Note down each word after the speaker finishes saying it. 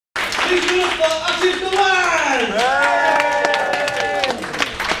Big news for Nudeman!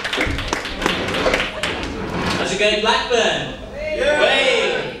 How's it going, Blackburn? Yeah.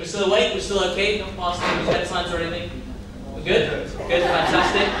 Wait, we're still awake, we're still okay, not past any head signs or anything. We're good? Good,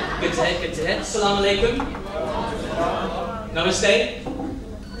 fantastic. Good to hear, good to hear. Assalamu alaikum. Namaste.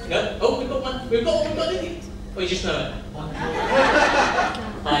 No? Oh, we've got one. We've got it. Oh, you just know it.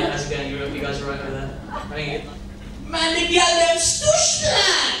 Hi, how's it going? You guys are right over there. I Man, the gal them stush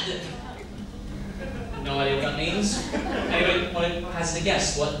lad! No idea what that means. Anyone has to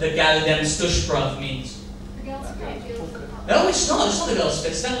guess what the gal them stush bruv means? The girl's fit. No, it's not. It's not the girl's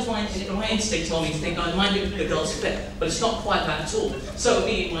fit. That was my instinct told me to think I might be the girl's fit, but it's not quite that at all. So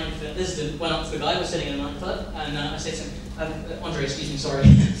me and my visitor went up to the guy. We're sitting in a nightclub, and I said to him, Andre, excuse me, sorry.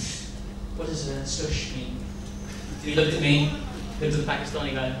 What does stush mean? He looked at me, looked at the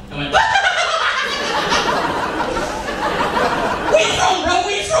Pakistani guy, and went, Where you from, bro?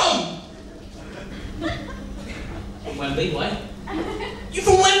 Where you from? From Wembley, why? You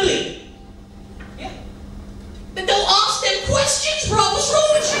from Wembley? Yeah. Then don't ask them questions, bro. What's wrong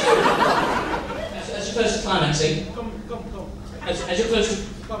with you? As you're close to climaxing. Come. As you're close to.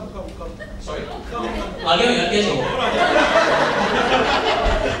 Come. Sorry? Come. I'll get you.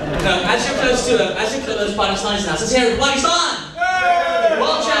 No, as you're close to those Pakistanis now. Let's hear it. Pakistan! Hey!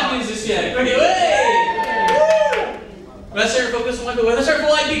 World champions this year. Cricket, hey! Let's hear it for white people. Let's hear it for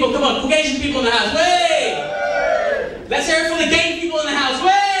white people. Come on, Caucasian people in the house. Way! Let's hear it for the gay people in the house.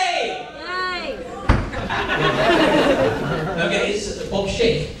 Way! Okay, it's Bob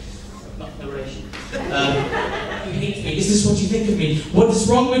Shake. Not no relation. You hate me. Is this what you think of me? What is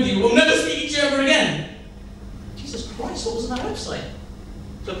wrong with you? We'll never speak to each other again. Jesus Christ, what was on that website?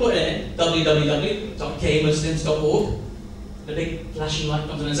 So put it in www.kmuslims.org. The big flashing light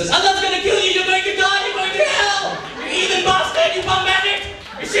comes on and says, Allah's gonna kill you, you're going to die, you're going to hell! You heathen bastard, you bum bandit!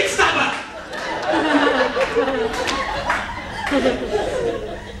 You shit stabber!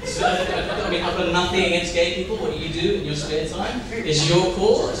 So, I've got nothing against gay people. What you do in your spare time is your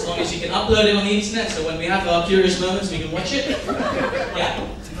call, as long as you can upload it on the internet, so when we have our curious moments, we can watch it. Yeah?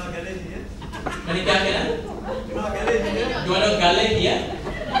 Any gale? Do I know gale? Yeah?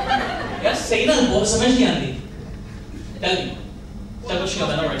 Yes, say na, बहुत समझ नहीं आती. Tell me. Tell what she got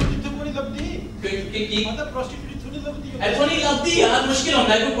that already. मतलब prostitute थोड़ी लगती है. थोड़ी लगती है. मुश्किल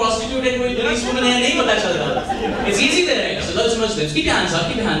होता है कोई prostitute है कोई police woman है नहीं पता चलता. It's easy there. So those Muslims, keep your hands up.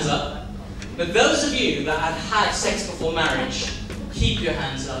 Keep your hands up. But those of you that have had sex before marriage, keep your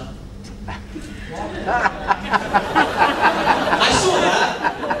hands up. I saw that.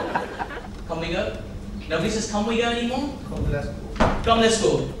 Come we go. Nobody says come we go anymore. Come let's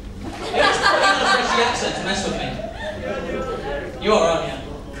go. You got a British accent to mess with me. You are, aren't you?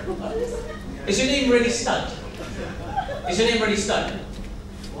 Is your name really Stud? Is your name really Stud?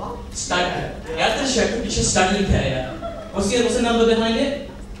 What? Stud. Yeah, that's sure. It's just Stud in yeah. What's the number behind it?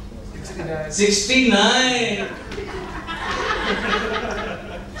 69. 69!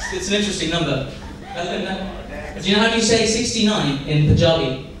 It's an interesting number. Do you know how you say 69 in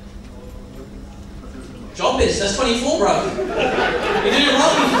Punjabi? Jobbis, that's 24, bro. You're doing it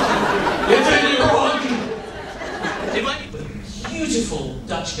wrong. You're doing it wrong. There might be a beautiful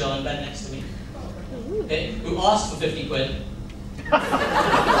Dutch girl in bed next to me, okay, who asked for 50 quid. And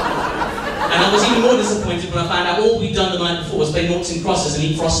I was even more disappointed when I found out all we'd done the night before was play noughts and crosses and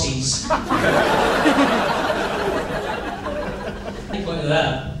eat Frosties. I pointed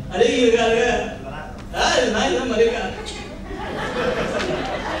that. I think you got it. That is nice, I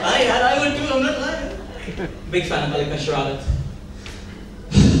would do, I'm not lying. Big fan of Malika Sharabat.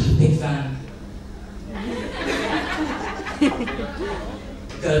 Big fan.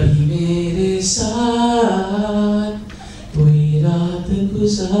 कभी मेरे साथ कोई रात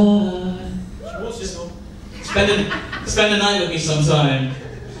गुजार. Spend the night with me sometime.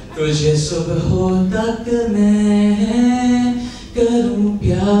 तुझे सुबह हो तक मैं करूँ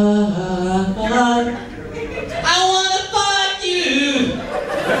प्यार. I wanna fuck you.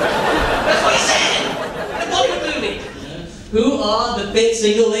 That's what he said. In a Bollywood movie. Who are the fit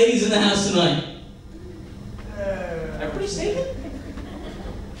single ladies in the house tonight? Everybody sleeping?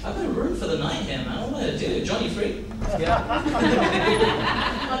 I've got a room for the night here, man. What am I going to do? Johnny free? Yeah.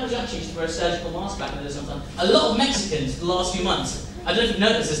 Michael Jackson used to wear a surgical mask back in there sometimes. A lot of Mexicans the last few months, I don't know if you've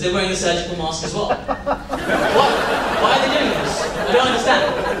noticed this, they're wearing a surgical mask as well. What? Why are they doing this? I don't understand.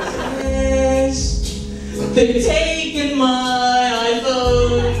 Yes, they've taken my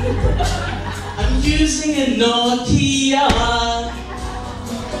iPhone. I'm using a Nokia.